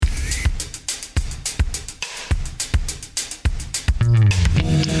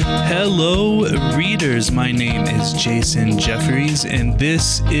Hello, readers. My name is Jason Jeffries, and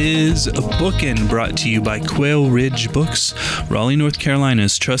this is a Bookin' brought to you by Quail Ridge Books, Raleigh, North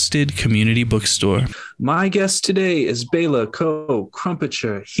Carolina's trusted community bookstore. My guest today is Bela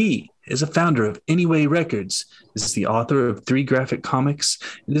Crumpetcher. He is a founder of Anyway Records, is the author of 3 graphic comics,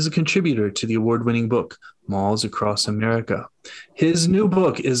 and is a contributor to the award-winning book, Malls Across America. His new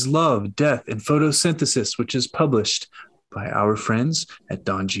book is Love, Death, and Photosynthesis, which is published by our friends at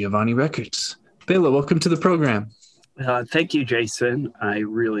Don Giovanni Records. Bela, welcome to the program. Thank you, Jason. I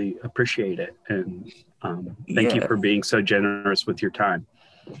really appreciate it. And thank you for being so generous with your time.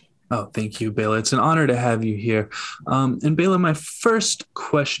 Oh, thank you, Bela. It's an honor to have you here. And Bela, my first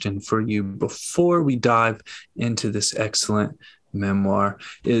question for you before we dive into this excellent memoir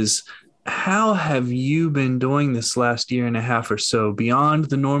is, how have you been doing this last year and a half or so beyond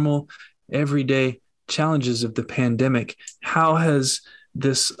the normal everyday challenges of the pandemic? How has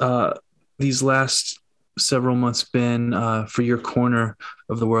this these last several months been for your corner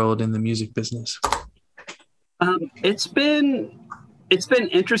of the world in the music business? It's been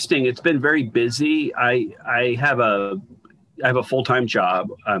interesting. It's been very busy. I have a full-time job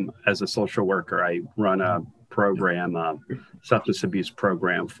as a social worker. I run a program, substance abuse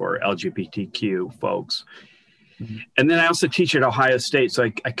program for LGBTQ folks. And then I also teach at Ohio State. So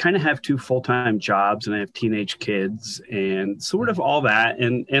I kind of have 2 full-time jobs, and I have teenage kids and sort of all that,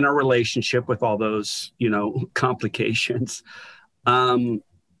 and a relationship with all those, complications. COVID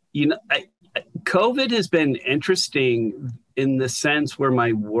has been interesting in the sense where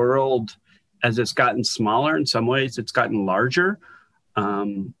my world, as it's gotten smaller, in some ways it's gotten larger.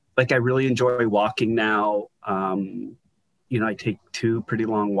 I really enjoy walking now. I take 2 pretty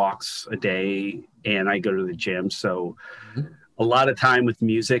long walks a day, and I go to the gym. So a lot of time with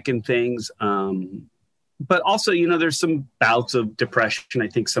music and things. But also, there's some bouts of depression I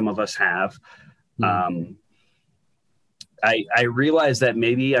think some of us have. I realize that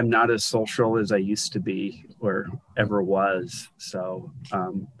maybe I'm not as social as I used to be or ever was. So,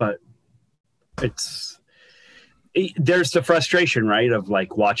 but there's the frustration, right, of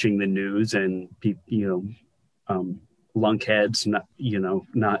watching the news and lunkheads,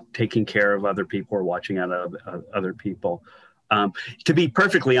 not taking care of other people or watching out of other people. To be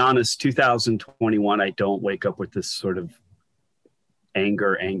perfectly honest, 2021, I don't wake up with this sort of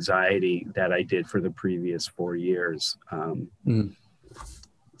anger, anxiety that I did for the previous 4 years.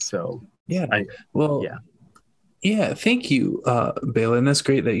 So yeah, Yeah, thank you, Bela. And that's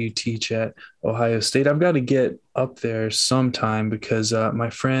great that you teach at Ohio State. I've got to get up there sometime because my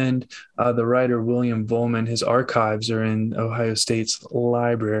friend, the writer William Volman, his archives are in Ohio State's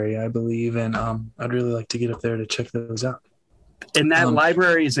library, I believe. And I'd really like to get up there to check those out. And that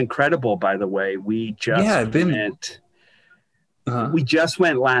library is incredible, by the way. We just we just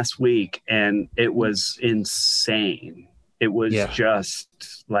went last week, and it was insane. It was just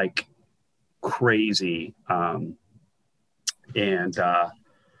crazy. And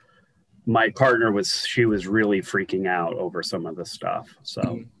my partner was really freaking out over some of the stuff.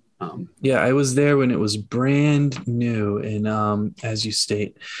 So, I was there when it was brand new. And as you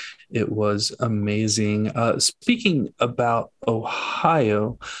state, it was amazing. Speaking about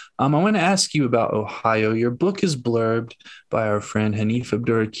Ohio, I want to ask you about Ohio. Your book is blurbed by our friend Hanif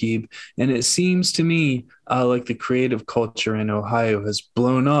Abdurraqib, and it seems to me like the creative culture in Ohio has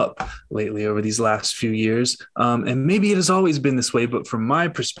blown up lately over these last few years. And maybe it has always been this way, but from my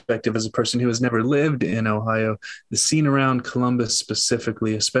perspective as a person who has never lived in Ohio, the scene around Columbus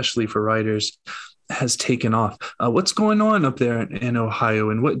specifically, especially for writers, has taken off. What's going on up there in Ohio,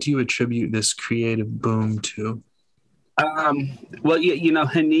 and what do you attribute this creative boom to?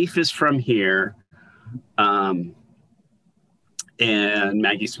 Hanif is from here, and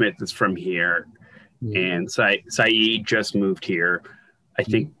Maggie Smith is from here, and Saeed just moved here. I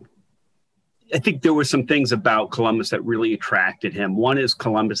think there were some things about Columbus that really attracted him. One is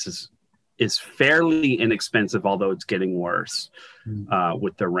Columbus is fairly inexpensive, although it's getting worse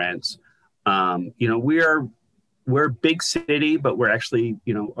with the rents. We're a big city, but we're actually,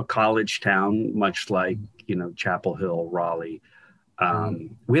 a college town, much like, Chapel Hill, Raleigh.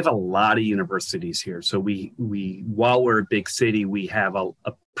 We have a lot of universities here. So we while we're a big city, we have a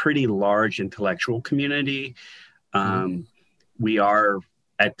pretty large intellectual community. We are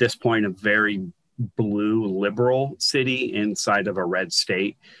at this point a very blue liberal city inside of a red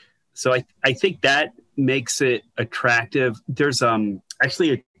state. So I think that makes it attractive. There's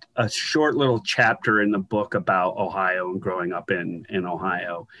actually a short little chapter in the book about Ohio and growing up in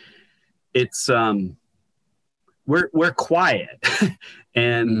Ohio. It's we're quiet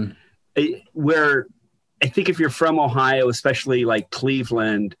and I think if you're from Ohio, especially like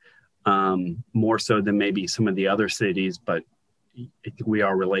Cleveland, more so than maybe some of the other cities, but I think we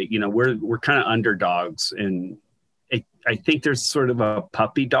all relate. We're kind of underdogs, and I think there's sort of a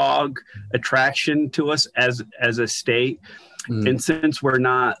puppy dog attraction to us as a state. And since we're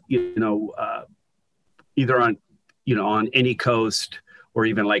not, either on any coast or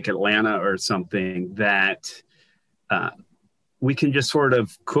even like Atlanta or something, that we can just sort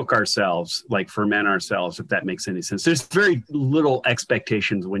of cook ourselves, like ferment ourselves, if that makes any sense. There's very little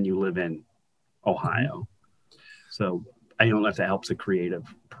expectations when you live in Ohio. So I don't know if that helps the creative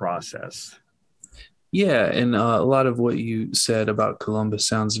process. Yeah, and a lot of what you said about Columbus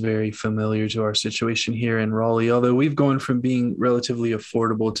sounds very familiar to our situation here in Raleigh, although we've gone from being relatively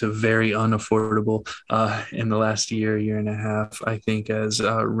affordable to very unaffordable in the last year and a half, I think, as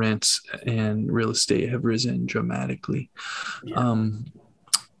rents and real estate have risen dramatically. Yeah.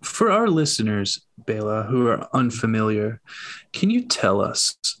 For our listeners, Bela, who are unfamiliar, can you tell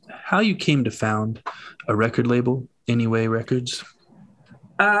us how you came to found a record label, Anyway Records?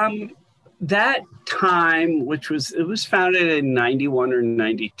 That time, it was founded in 91 or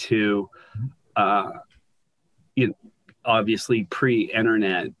 92, obviously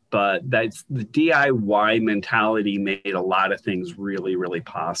pre-internet, but that's the DIY mentality made a lot of things really, really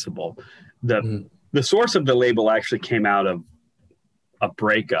possible. The source of the label actually came out of a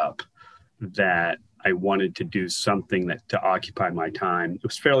breakup that I wanted to do something to occupy my time. It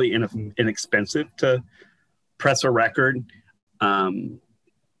was fairly inexpensive to press a record.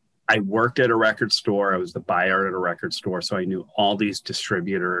 I worked at a record store. I was the buyer at a record store, so I knew all these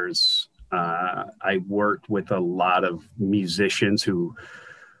distributors. I worked with a lot of musicians who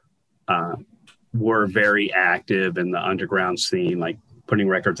were very active in the underground scene, like putting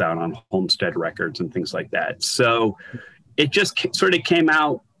records out on Homestead Records and things like that. So it just sort of came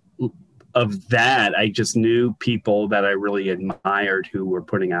out of that. I just knew people that I really admired who were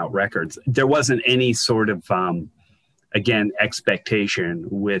putting out records. There wasn't any sort of again, expectation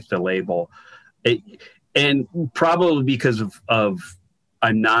with the label. And probably because of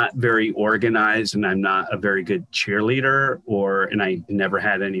I'm not very organized and I'm not a very good cheerleader, and I never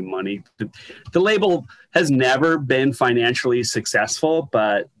had any money. The label has never been financially successful,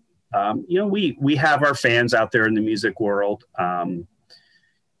 but we have our fans out there in the music world.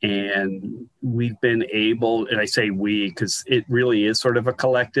 And we've been able, and I say we, because it really is sort of a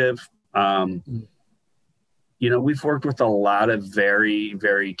collective. We've worked with a lot of very,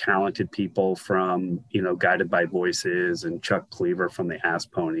 very talented people from, Guided by Voices and Chuck Cleaver from the Ass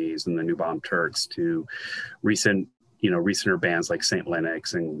Ponies and the New Bomb Turks to recenter bands like St.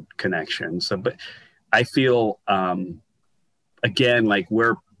 Lennox and Connection. So, but I feel, again, like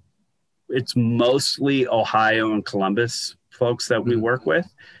it's mostly Ohio and Columbus folks that we work with.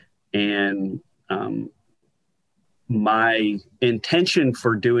 And, my intention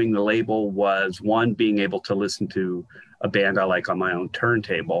for doing the label was, one, being able to listen to a band I like on my own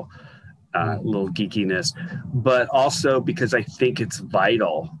turntable, a little geekiness, but also because I think it's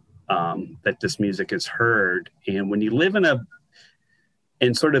vital that this music is heard. And when you live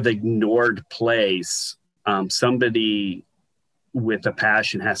in sort of ignored place, somebody with a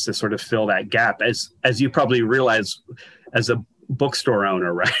passion has to sort of fill that gap, as you probably realize as a bookstore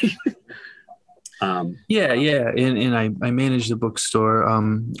owner, right? Yeah. And I manage the bookstore.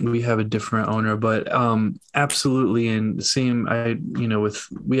 We have a different owner, but absolutely. And the same,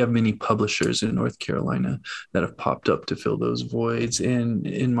 we have many publishers in North Carolina that have popped up to fill those voids. And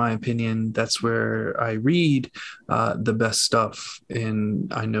in my opinion, that's where I read the best stuff.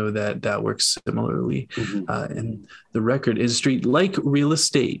 And I know that works similarly. And the record industry, like real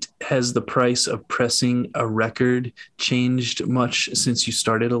estate, has the price of pressing a record changed much since you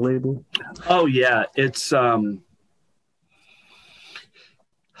started a label? Oh yeah, it's I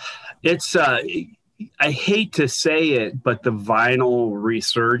hate to say it, but the vinyl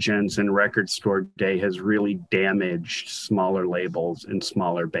resurgence in record store day has really damaged smaller labels and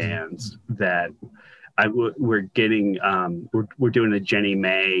smaller bands. That we're getting we're doing a Jenny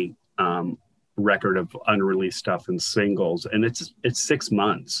May record of unreleased stuff and singles, and it's 6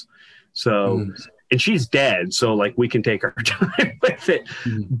 months. So and she's dead, so like we can take our time with it.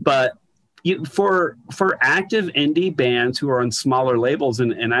 But for active indie bands who are on smaller labels,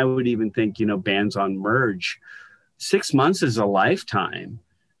 and I would even think bands on Merge, 6 months is a lifetime.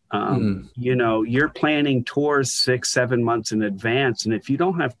 You're planning tours 6-7 months in advance, and if you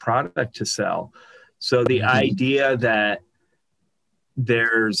don't have product to sell, so the idea that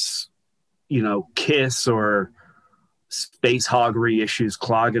there's Kiss or space hoggery issues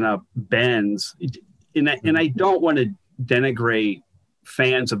clogging up bends, and I don't want to denigrate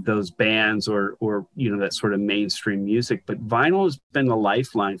fans of those bands or that sort of mainstream music, but vinyl has been the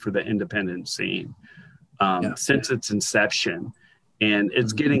lifeline for the independent scene since its inception, and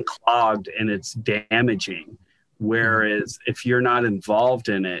it's getting clogged and it's damaging. Whereas if you're not involved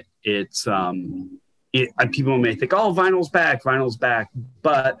in it, it's people may think, oh, vinyl's back,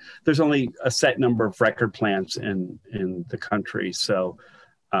 but there's only a set number of record plants in the country. So,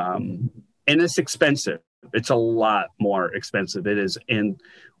 and it's expensive. It's a lot more expensive. It is. And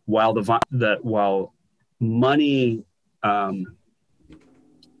while while money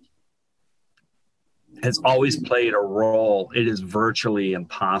has always played a role, it is virtually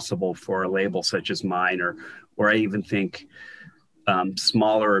impossible for a label such as mine, or I even think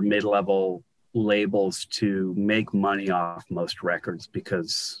smaller or mid-level labels to make money off most records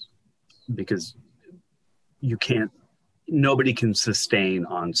because nobody can sustain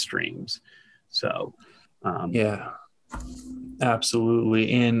on streams. So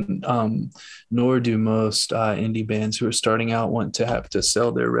absolutely. And nor do most indie bands who are starting out want to have to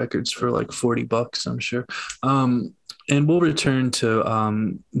sell their records for like $40, I'm sure. And we'll return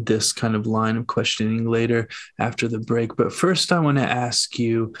to this kind of line of questioning later after the break. But first, I want to ask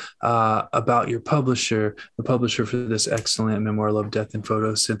you about your publisher, the publisher for this excellent memoir, Love, Death, and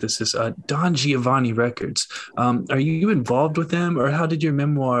Photosynthesis, Don Giovanni Records. Are you involved with them, or how did your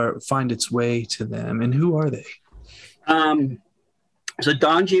memoir find its way to them, and who are they? So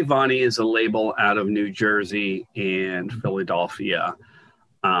Don Giovanni is a label out of New Jersey and Philadelphia.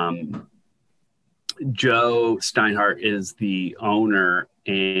 Joe Steinhardt is the owner,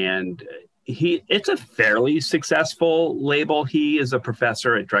 and it's a fairly successful label. He is a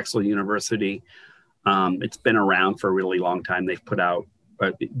professor at Drexel University. It's been around for a really long time. They've put out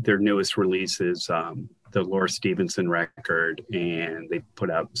their newest releases, the Laura Stevenson record, and they put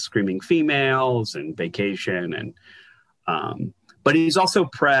out Screaming Females and Vacation. And but he's also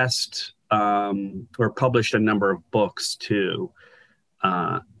pressed or published a number of books too.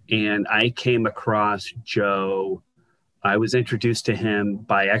 And I came across Joe. I was introduced to him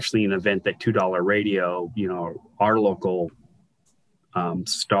by actually an event at $2 Radio, our local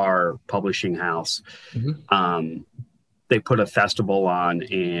star publishing house. They put a festival on,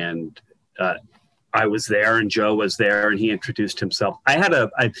 and I was there, and Joe was there, and he introduced himself.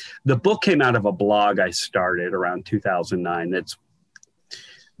 The book came out of a blog I started around 2009 that's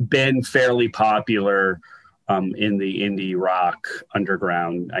been fairly popular in the indie rock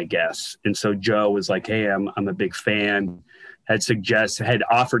underground, I guess. And so Joe was like, hey, I'm a big fan, had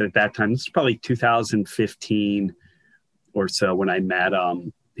offered at that time, this is probably 2015 or so when I met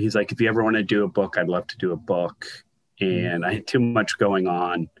him. He's like, if you ever want to do a book, I'd love to do a book. And I had too much going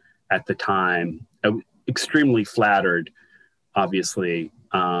on at the time. I was extremely flattered, obviously.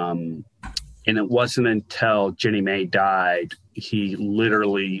 And it wasn't until Jenny May died, he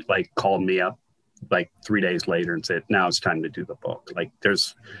literally called me up 3 days later and said, now it's time to do the book.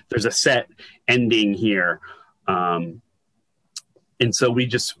 There's a set ending here. And so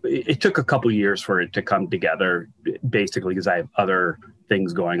it took a couple years for it to come together, basically because I have other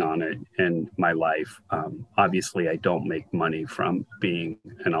things going on in my life. Obviously I don't make money from being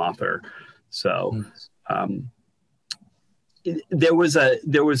an author. So there was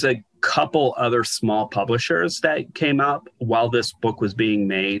a couple other small publishers that came up while this book was being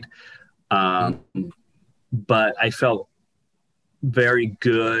made. But I felt very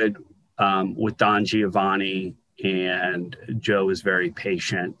good with Don Giovanni, and Joe is very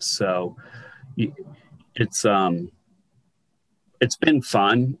patient. So it's been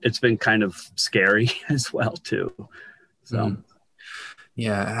fun. It's been kind of scary as well too. So.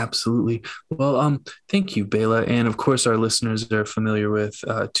 Yeah, absolutely. Well, thank you, Bela. And of course, our listeners are familiar with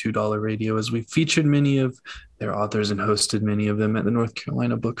 $2 Radio, as we featured many of their authors and hosted many of them at the North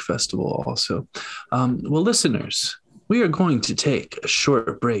Carolina Book Festival also. Well, listeners, we are going to take a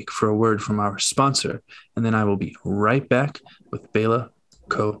short break for a word from our sponsor, and then I will be right back with Bela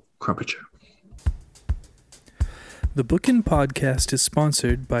Ko-Krumpicher. The Bookin' Podcast is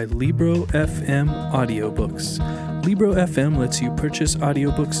sponsored by Libro FM Audiobooks. Libro FM lets you purchase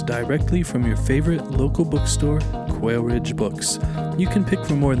audiobooks directly from your favorite local bookstore, Quail Ridge Books. You can pick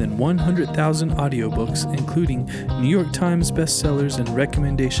from more than 100,000 audiobooks, including New York Times bestsellers and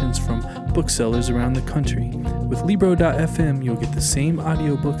recommendations from booksellers around the country. With Libro.fm, you'll get the same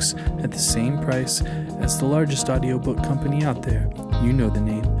audiobooks at the same price as the largest audiobook company out there. You know the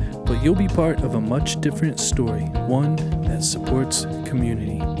name, but you'll be part of a much different story, one that supports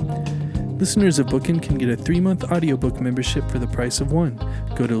community. Listeners of Bookin' can get a 3-month audiobook membership for the price of one.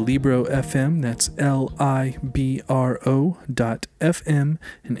 Go to Libro FM, that's LIBRO.FM,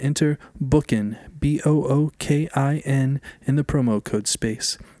 and enter Bookin', BOOKIN, in the promo code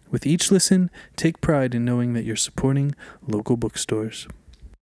space. With each listen, take pride in knowing that you're supporting local bookstores.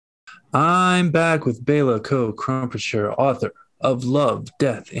 I'm back with Bela Ko Crumpetshire, author of Love,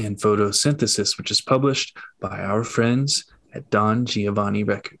 Death, and Photosynthesis, which is published by our friends at Don Giovanni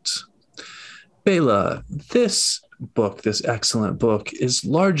Records. Bela, this book, this excellent book, is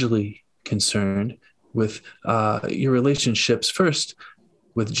largely concerned with your relationships, first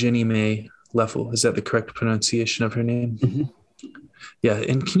with Jenny May Leffel. Is that the correct pronunciation of her name? Mm-hmm. Yeah,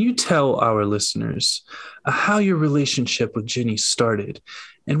 and can you tell our listeners how your relationship with Jenny started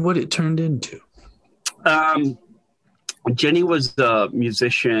and what it turned into? Jenny was a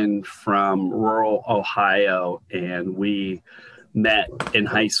musician from rural Ohio, and we met in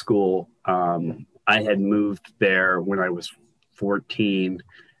high school. I had moved there when I was 14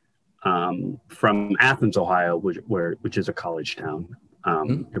 from Athens, Ohio, which is a college town.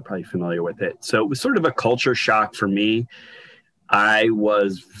 You're probably familiar with it. So it was sort of a culture shock for me. I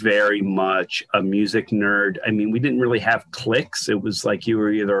was very much a music nerd. I mean, we didn't really have cliques. It was like you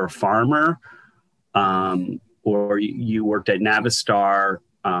were either a farmer or you worked at Navistar,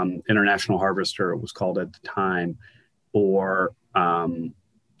 International Harvester, it was called at the time, or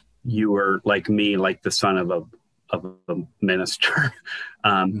you were like me, like the son of a minister.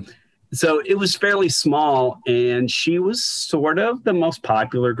 So it was fairly small, and she was sort of the most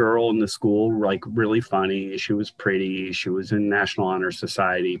popular girl in the school, like really funny. She was pretty. She was in National Honor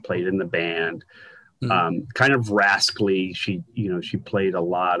Society, played in the band, kind of rascally. She played a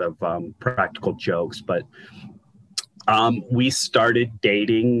lot of practical jokes, but we started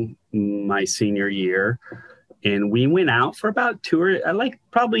dating my senior year. And we went out for about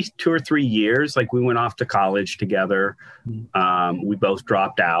probably 2 or 3 years. Like we went off to college together. We both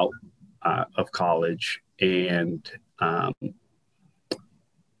dropped out of college. And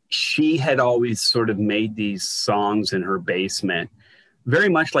she had always sort of made these songs in her basement, very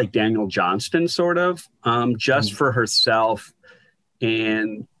much like Daniel Johnston, sort of, just for herself.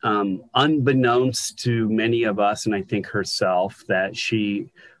 And unbeknownst to many of us, and I think herself, that she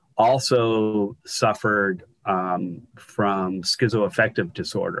also suffered from schizoaffective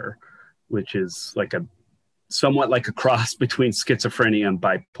disorder, which is somewhat like a cross between schizophrenia and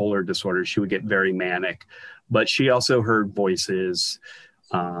bipolar disorder. She would get very manic, but she also heard voices,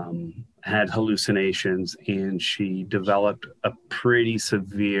 had hallucinations, and she developed a pretty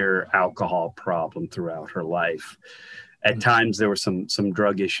severe alcohol problem throughout her life. At times there were some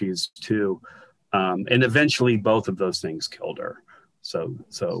drug issues too. And eventually both of those things killed her. So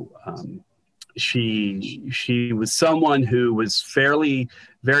she was someone who was very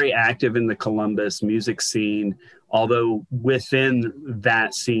active in the Columbus music scene, although within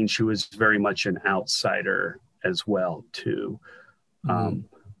that scene, she was very much an outsider as well too. That's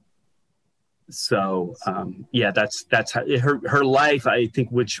how her life, I think,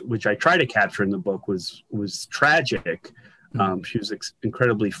 which I try to capture in the book, was tragic. She was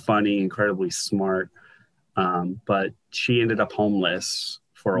incredibly funny, incredibly smart, but she ended up homeless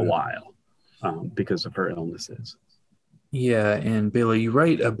for a while. Because of her illnesses. Yeah, and Bela, you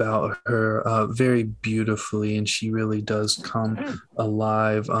write about her very beautifully, and she really does come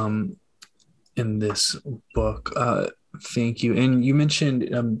alive in this book. Thank you. And you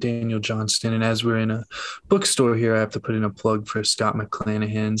mentioned Daniel Johnston, and as we're in a bookstore here, I have to put in a plug for Scott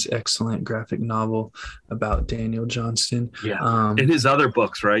McClanahan's excellent graphic novel about Daniel Johnston. Yeah, and his other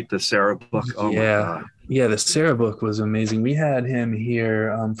books, right? The Sarah book. Oh my God. Yeah, the Sarah book was amazing. We had him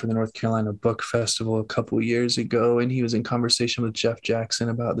here for the North Carolina Book Festival a couple years ago, and he was in conversation with Jeff Jackson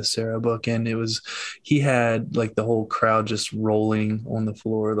about the Sarah book, and he had like the whole crowd just rolling on the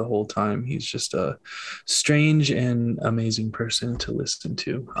floor the whole time. He's just a strange and amazing person to listen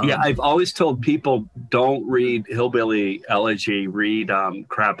to. I've always told people, don't read Hillbilly Elegy, read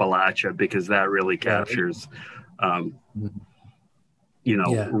Crapalachia, because that really captures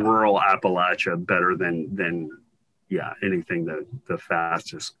rural Appalachia better than anything that the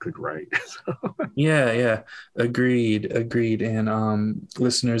fastest could write. Agreed. And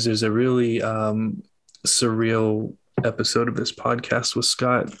listeners, there's a really surreal episode of this podcast with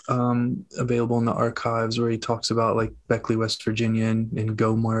Scott available in the archives, where he talks about like Beckley, West Virginia and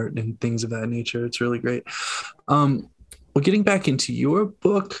Go-Mart and things of that nature. It's really great. Well, getting back into your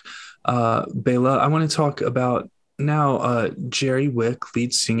book, Bela, I want to talk about now Jerry Wick,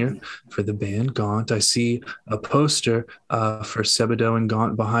 lead singer for the band Gaunt. I see a poster for Sebadoh and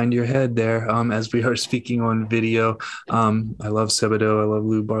Gaunt behind your head there as we are speaking on video. I love Sebadoh. I love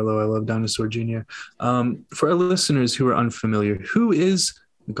Lou Barlow. I love Dinosaur Jr. For our listeners who are unfamiliar, who is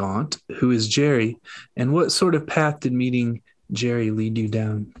Gaunt? Who is Jerry? And what sort of path did meeting Jerry lead you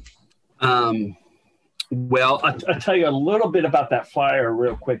down? Well, I'll tell you a little bit about that flyer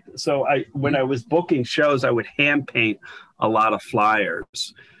real quick. So when I was booking shows, I would hand paint a lot of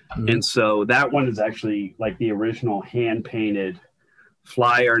flyers. Mm-hmm. And so that one is actually like the original hand painted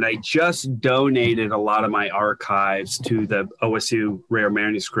flyer. And I just donated a lot of my archives to the OSU Rare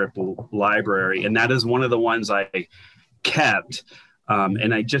Manuscript Library. And that is one of the ones I kept.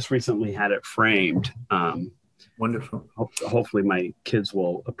 And I just recently had it framed. Wonderful. Hopefully my kids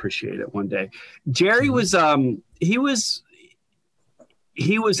will appreciate it one day. Jerry was he was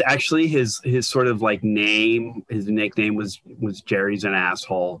actually his sort of like name, his nickname was Jerry's an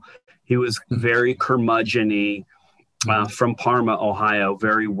asshole. He was very curmudgeon-y, from Parma, Ohio,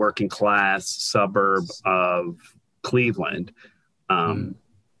 very working class suburb of Cleveland.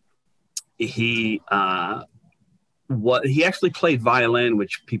 He actually played violin,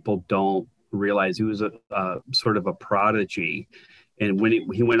 which people don't realize. He was a sort of a prodigy, and when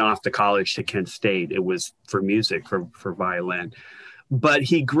he went off to college to Kent State, it was for music, for violin. But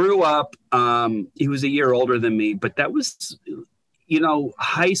he grew up, he was a year older than me, but that was,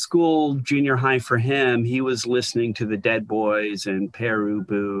 high school, junior high for him. He was listening to the Dead Boys and Pere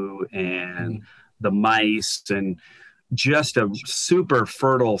Ubu and the Mice, and just a super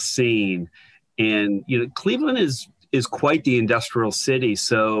fertile scene. And Cleveland is quite the industrial city.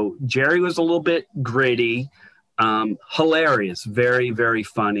 So Jerry was a little bit gritty, hilarious, very, very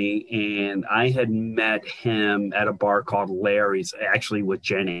funny. And I had met him at a bar called Larry's, actually with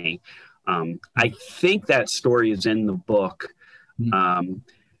Jenny. I think that story is in the book.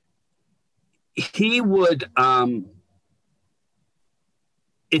 He would,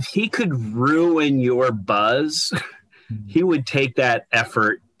 if he could ruin your buzz, he would take that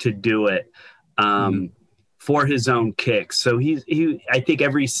effort to do it. For his own kicks. So I think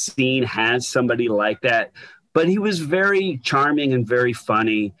every scene has somebody like that, but he was very charming and very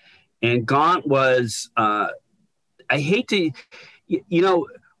funny. And Gaunt was, I hate to,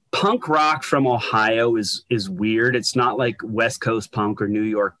 punk rock from Ohio is weird. It's not like West Coast punk or New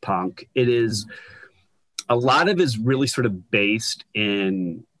York punk. It is, a lot of it is really sort of based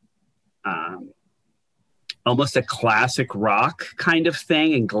in almost a classic rock kind of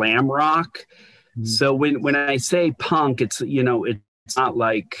thing and glam rock. So when I say punk, it's not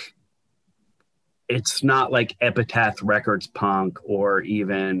like Epitaph Records punk or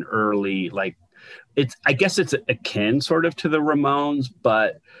even early, like I guess it's akin sort of to the Ramones,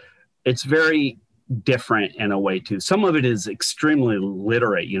 but it's very different in a way too. Some of it is extremely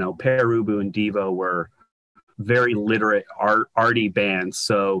literate. Pere Ubu and Devo were very literate arty bands.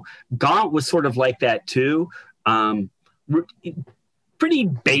 So Gaunt was sort of like that too. Pretty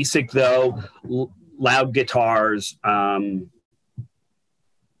basic though, loud guitars, a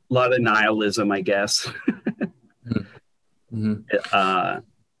lot of nihilism, I guess.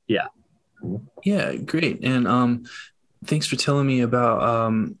 Yeah, great. And thanks for telling me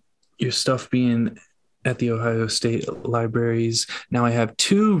about your stuff being at the Ohio State Libraries. Now I have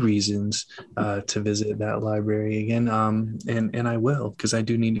 2 reasons to visit that library again, and I will, because I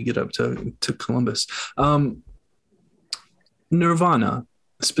do need to get up to Columbus. Nirvana,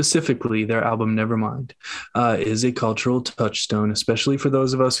 specifically their album Nevermind, is a cultural touchstone, especially for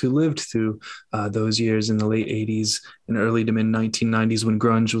those of us who lived through those years in the late 80s and early to mid 1990s when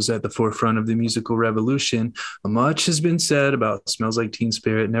grunge was at the forefront of the musical revolution. Much has been said about Smells Like Teen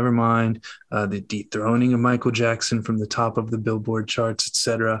Spirit, Nevermind, the dethroning of Michael Jackson from the top of the Billboard charts,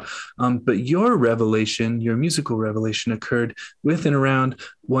 etc. But your musical revelation occurred with and around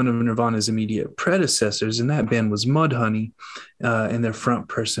one of Nirvana's immediate predecessors, and that band was Mudhoney, and their front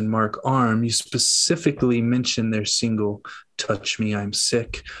person, Mark Arm. You specifically mentioned their single, Touch Me, I'm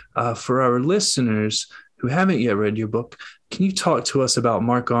Sick. For our listeners who haven't yet read your book, can you talk to us about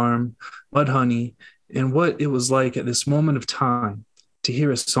Mark Arm, Mudhoney, and what it was like at this moment of time to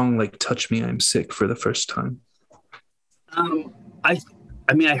hear a song like Touch Me, I'm Sick for the first time?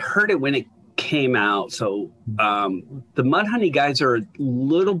 I heard it when it came out. So the Mudhoney guys are a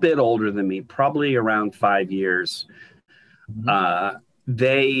little bit older than me, probably around 5 years.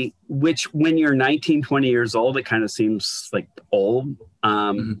 Which when you're 19, 20 years old, it kind of seems like old.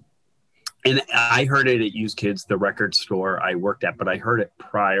 And I heard it at Used Kids, the record store I worked at, but I heard it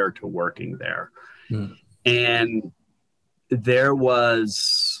prior to working there. And there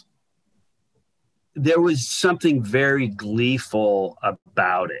was there was something very gleeful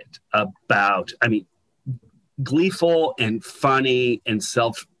about it. Gleeful and funny and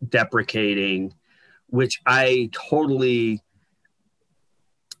self-deprecating, which I totally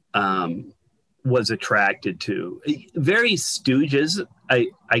was attracted to. Very Stooges,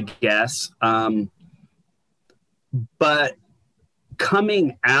 I guess. But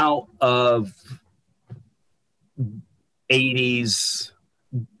coming out of 80s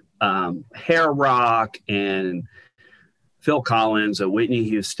hair rock and Phil Collins, Whitney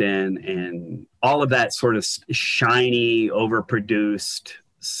Houston, and all of that sort of shiny, overproduced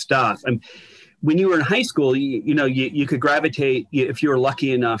stuff. And when you were in high school, you could gravitate, if you were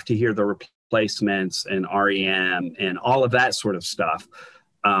lucky enough to hear the Replacements and REM and all of that sort of stuff,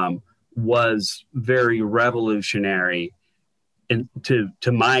 was very revolutionary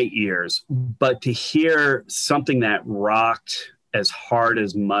to my ears. But to hear something that rocked as hard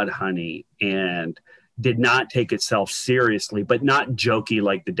as Mudhoney and did not take itself seriously, but not jokey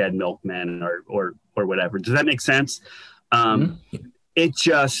like the Dead Milkmen or whatever. Does that make sense? It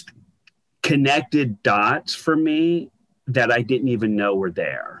just connected dots for me that I didn't even know were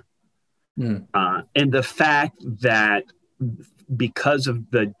there. And the fact that because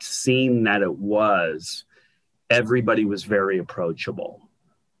of the scene that it was, everybody was very approachable.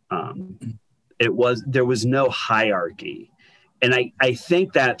 There was no hierarchy. And I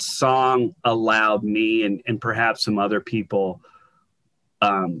think that song allowed me and perhaps some other people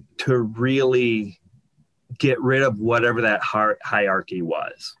to really get rid of whatever that hierarchy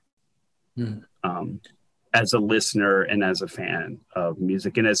was, as a listener and as a fan of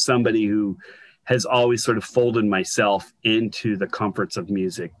music. And as somebody who has always sort of folded myself into the comforts of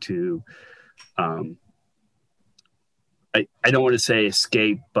music to, I don't want to say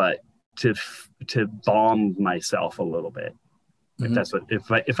escape, but to balm myself a little bit. If that's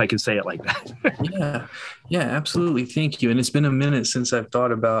if I can say it like that. Yeah, absolutely. Thank you. And it's been a minute since I've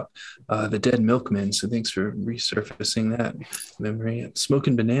thought about the Dead Milkmen, so thanks for resurfacing that memory.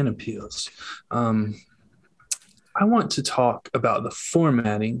 Smoking banana peels. I want to talk about the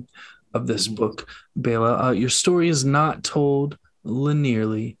formatting of this book, Bela. Your story is not told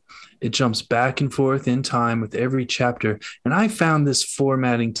linearly. It jumps back and forth in time with every chapter, and I found this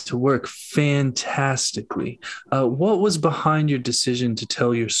formatting to work fantastically. What was behind your decision to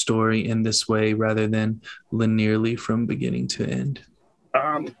tell your story in this way rather than linearly from beginning to end?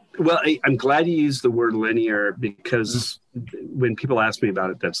 Well, I'm glad you used the word linear, because when people ask me about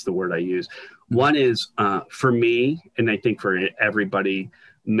it, that's the word I use. One is, for me, and I think for everybody,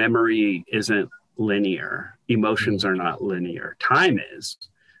 memory isn't linear. Emotions are not linear. Time is.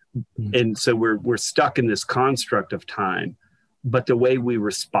 And so we're stuck in this construct of time, but the way we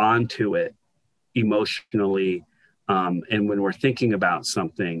respond to it emotionally, and when we're thinking about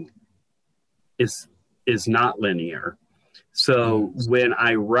something is not linear. So when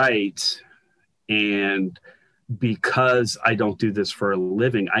I write, and because I don't do this for a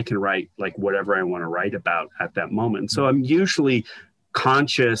living, I can write like whatever I want to write about at that moment. So I'm usually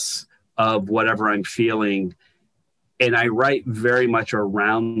conscious of whatever I'm feeling, and I write very much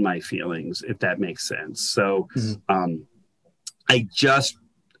around my feelings, if that makes sense. So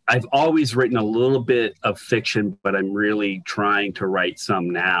I've always written a little bit of fiction, but I'm really trying to write some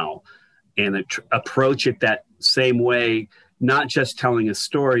now and approach it that same way, not just telling a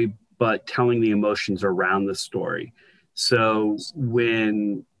story, but telling the emotions around the story. So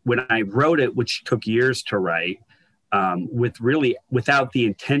when I wrote it, which took years to write, without the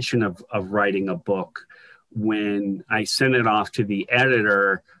intention of writing a book, when I sent it off to the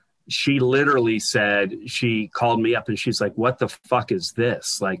editor, she literally said, she called me up and she's like, "What the fuck is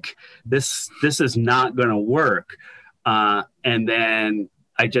this? Like, this is not going to work." And then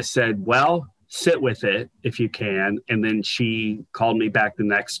I just said, "Well, sit with it if you can." And then she called me back the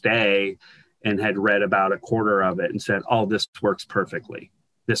next day and had read about a quarter of it and said, "Oh, this works perfectly.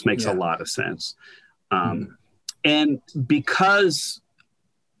 This makes a lot of sense." And because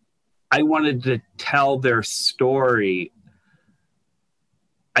I wanted to tell their story,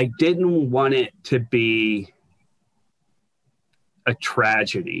 I didn't want it to be a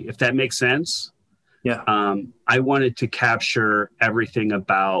tragedy, if that makes sense. Yeah. I wanted to capture everything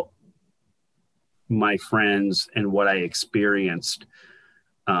about my friends and what I experienced,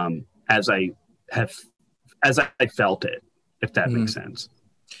 as I felt it, if that makes sense.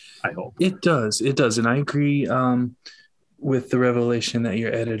 I hope it does. And I agree with the revelation that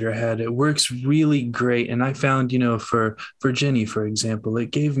your editor had. It works really great. And I found, for Jenny, for example,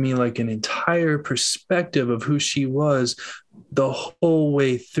 it gave me like an entire perspective of who she was the whole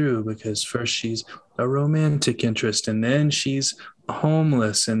way through, because first she's a romantic interest, and then she's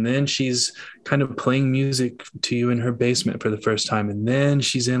homeless, and then she's kind of playing music to you in her basement for the first time, and then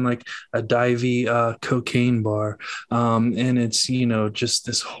she's in like a divey cocaine bar, and it's just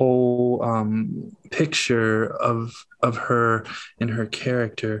this whole picture of her and her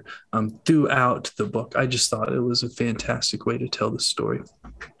character throughout the book. I just thought it was a fantastic way to tell the story.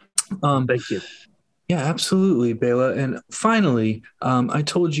 Thank you. Yeah, absolutely, Bela. And finally, I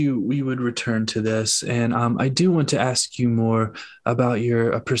told you we would return to this, and I do want to ask you more about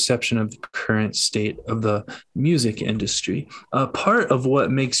your perception of the current state of the music industry. Part of what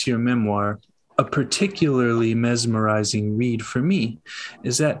makes your memoir a particularly mesmerizing read for me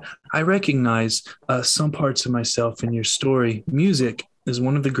is that I recognize some parts of myself in your story. Music is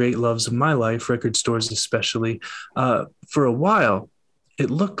one of the great loves of my life, record stores especially. For a while, it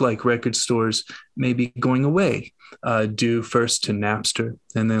looked like record stores may be going away, due first to Napster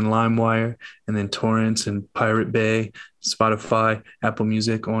and then LimeWire and then torrents and Pirate Bay, Spotify, Apple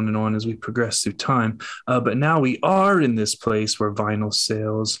Music, on as we progress through time. But now we are in this place where vinyl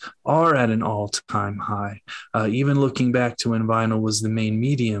sales are at an all-time high. Even looking back to when vinyl was the main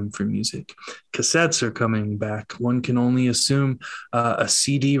medium for music. Cassettes are coming back. One can only assume a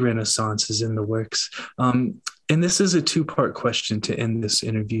CD renaissance is in the works. And this is a two-part question to end this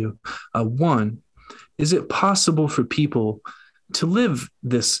interview. One, is it possible for people to live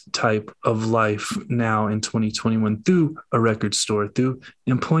this type of life now in 2021 through a record store, through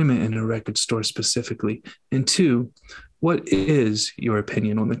employment in a record store specifically? And two, what is your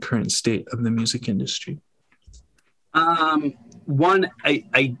opinion on the current state of the music industry? One,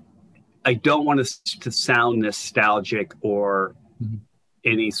 I don't want to sound nostalgic or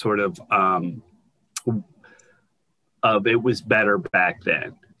any sort of it was better back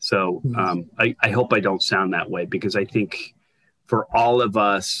then. So I hope I don't sound that way, because I think for all of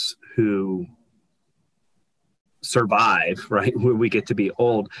us who survive, right, when we get to be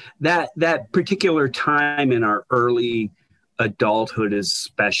old, that particular time in our early adulthood is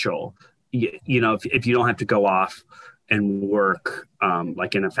special. If you don't have to go off and work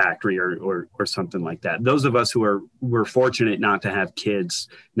like in a factory or something like that. Those of us who were fortunate not to have kids,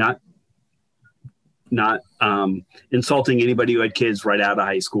 not insulting anybody who had kids right out of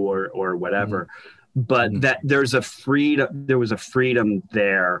high school or whatever, but that there was a freedom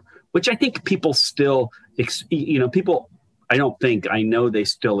there, which I think people still, I know they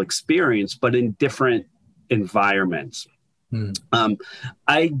still experience, but in different environments.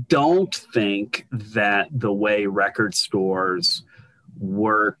 I don't think that the way record stores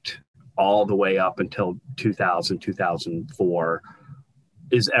worked all the way up until 2000, 2004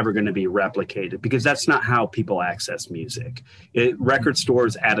 is ever going to be replicated, because that's not how people access music. Record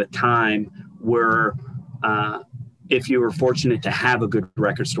stores at a time were, if you were fortunate to have a good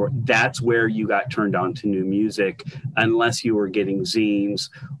record store, that's where you got turned on to new music, unless you were getting zines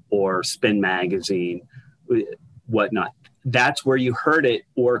or Spin Magazine, whatnot. That's where you heard it,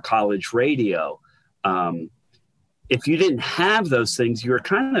 or college radio. If you didn't have those things, you were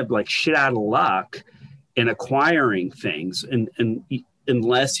kind of like shit out of luck in acquiring things. And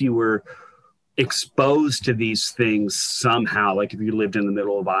unless you were exposed to these things somehow, like if you lived in the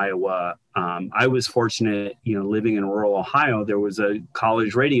middle of Iowa. I was fortunate, living in rural Ohio, there was a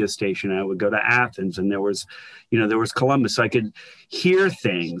college radio station. I would go to Athens, and there was Columbus. So I could hear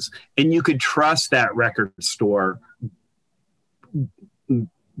things, and you could trust that record store,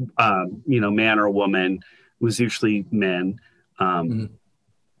 man or woman. It was usually men.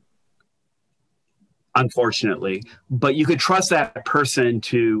 Unfortunately, but you could trust that person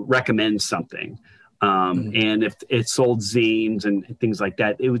to recommend something. And if it sold zines and things like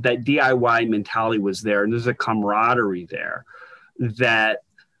that, it was that DIY mentality was there. And there's a camaraderie there that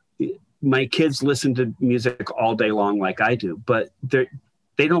my kids listen to music all day long, like I do, but they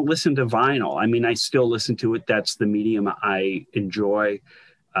don't listen to vinyl. I mean, I still listen to it. That's the medium I enjoy.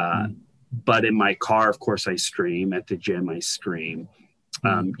 But in my car, of course, I stream. At the gym, I stream.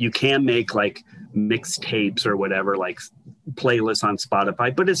 You can make like mixtapes or whatever, like playlists on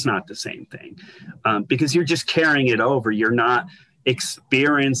Spotify, but it's not the same thing, because you're just carrying it over. You're not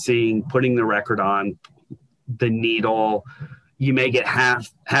experiencing putting the record on, the needle. You may get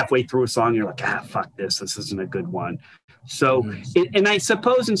halfway through a song, you're like, fuck this isn't a good one. So, and I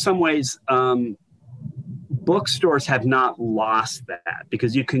suppose in some ways, bookstores have not lost that,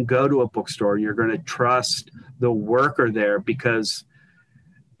 because you can go to a bookstore and you're going to trust the worker there, because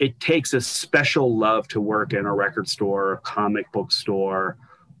it takes a special love to work in a record store, a comic book store,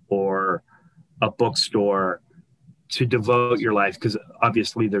 or a bookstore, to devote your life, because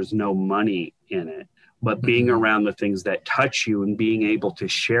obviously there's no money in it. But being around the things that touch you and being able to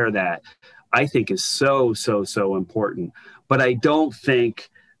share that, I think is so, so, so important. But I don't think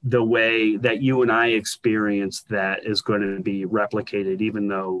the way that you and I experienced that is going to be replicated, even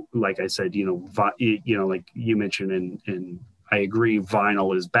though, like I said, like you mentioned, and I agree,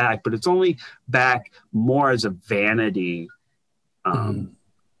 vinyl is back, but it's only back more as a vanity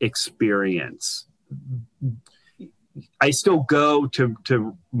experience. I still go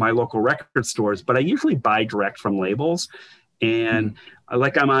to my local record stores, but I usually buy direct from labels. And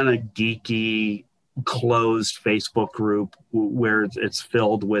like I'm on a geeky closed Facebook group where it's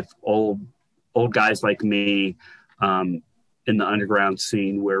filled with old guys like me in the underground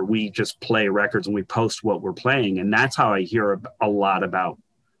scene, where we just play records and we post what we're playing. And that's how I hear a lot about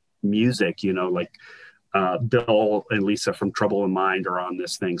music, like Bill and Lisa from Trouble in Mind are on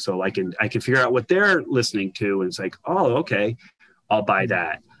this thing. So I can figure out what they're listening to, and it's like, oh, okay, I'll buy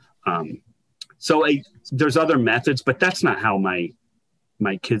that. So there's other methods, but that's not how my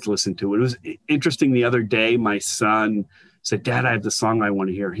kids listen to it. It was interesting the other day, my son said, Dad, I have the song I want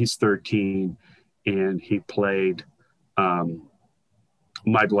to hear. He's 13, and he played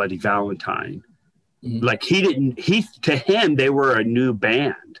My Bloody Valentine. Like to him, they were a new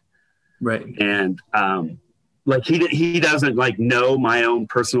band. Right. And like he doesn't like know my own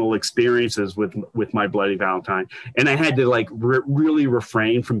personal experiences with My Bloody Valentine. And I had to like really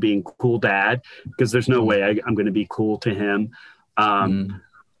refrain from being cool dad, because there's no way I'm going to be cool to him. And,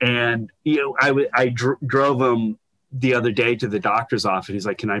 I drove him the other day to the doctor's office. He's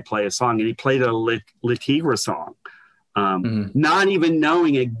like, can I play a song? And he played a Le Tigre song, not even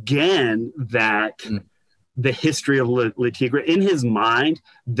knowing again that the history of Le Tigre in his mind,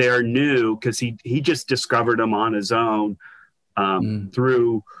 they're new, because he just discovered them on his own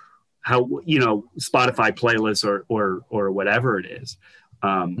through how, Spotify playlists or whatever it is,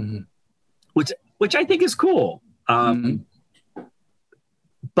 which I think is cool.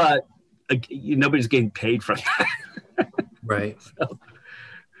 But nobody's getting paid from that. Right. So.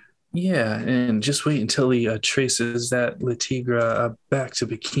 Yeah, and just wait until he traces that Le Tigre back to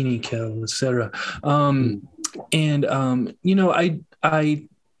Bikini Kill, etc. I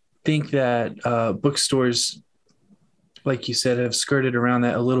think that bookstores, like you said, have skirted around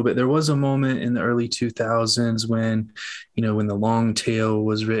that a little bit. There was a moment in the early 2000s when the long tail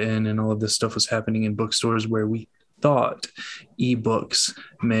was written and all of this stuff was happening in bookstores, where we thought ebooks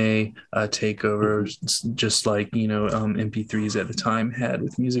may take over, just like MP3s at the time had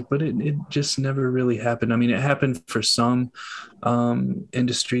with music, but it just never really happened. I mean, it happened for some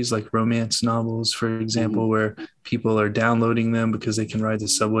industries, like romance novels, for example, where people are downloading them because they can ride the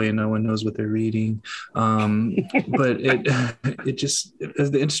subway and no one knows what they're reading. But it just,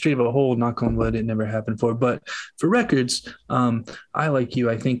 as the industry of a whole, knock on wood, it never happened for. But for records, I like you.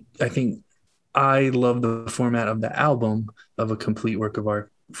 I think I love the format of the album, of a complete work of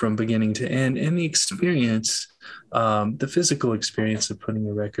art from beginning to end, and the experience, the physical experience of putting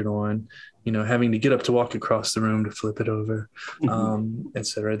a record on, having to get up to walk across the room to flip it over,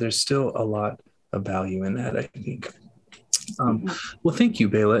 etc. There's still a lot of value in that, I think. Well, thank you,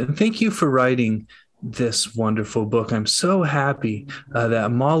 Bela, and thank you for writing this wonderful book. I'm so happy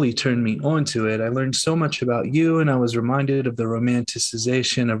that Molly turned me onto it. I learned so much about you, and I was reminded of the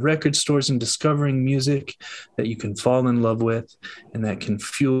romanticization of record stores and discovering music that you can fall in love with and that can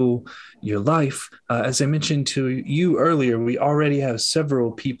fuel your life. As I mentioned to you earlier, we already have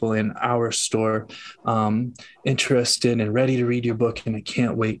several people in our store interested and ready to read your book, and I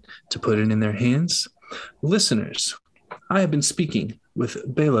can't wait to put it in their hands. Listeners, I have been speaking with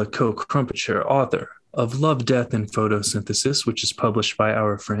Bela Ko-Crumpetcher, author of Love, Death, and Photosynthesis, which is published by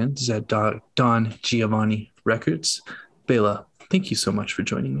our friends at Don Giovanni Records. Bela, thank you so much for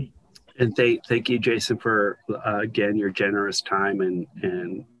joining me. And thank you, Jason, for, again, your generous time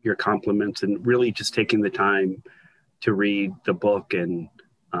and your compliments, and really just taking the time to read the book. And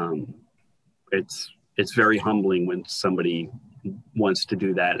it's very humbling when somebody wants to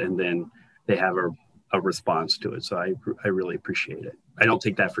do that and then they have a response to it. So I really appreciate it. I don't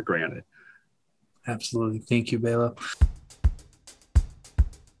take that for granted. Absolutely. Thank you, Bela.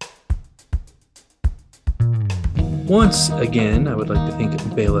 Once again, I would like to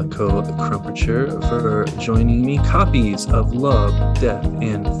thank Bela Ko-Crumpetcher for joining me. Copies of Love, Death,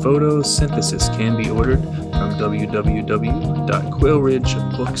 and Photosynthesis can be ordered from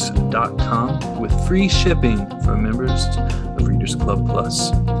www.quailridgebooks.com with free shipping for members of Readers Club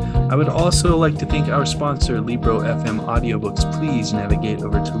Plus. I would also like to thank our sponsor, Libro FM Audiobooks. Please navigate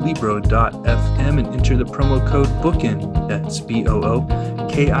over to Libro.fm and enter the promo code BOOKIN, that's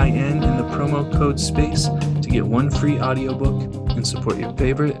BOOKIN, in the promo code space to get one free audiobook and support your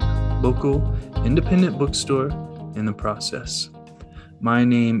favorite local independent bookstore in the process. My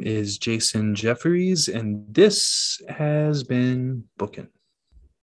name is Jason Jeffries, and this has been Bookin'.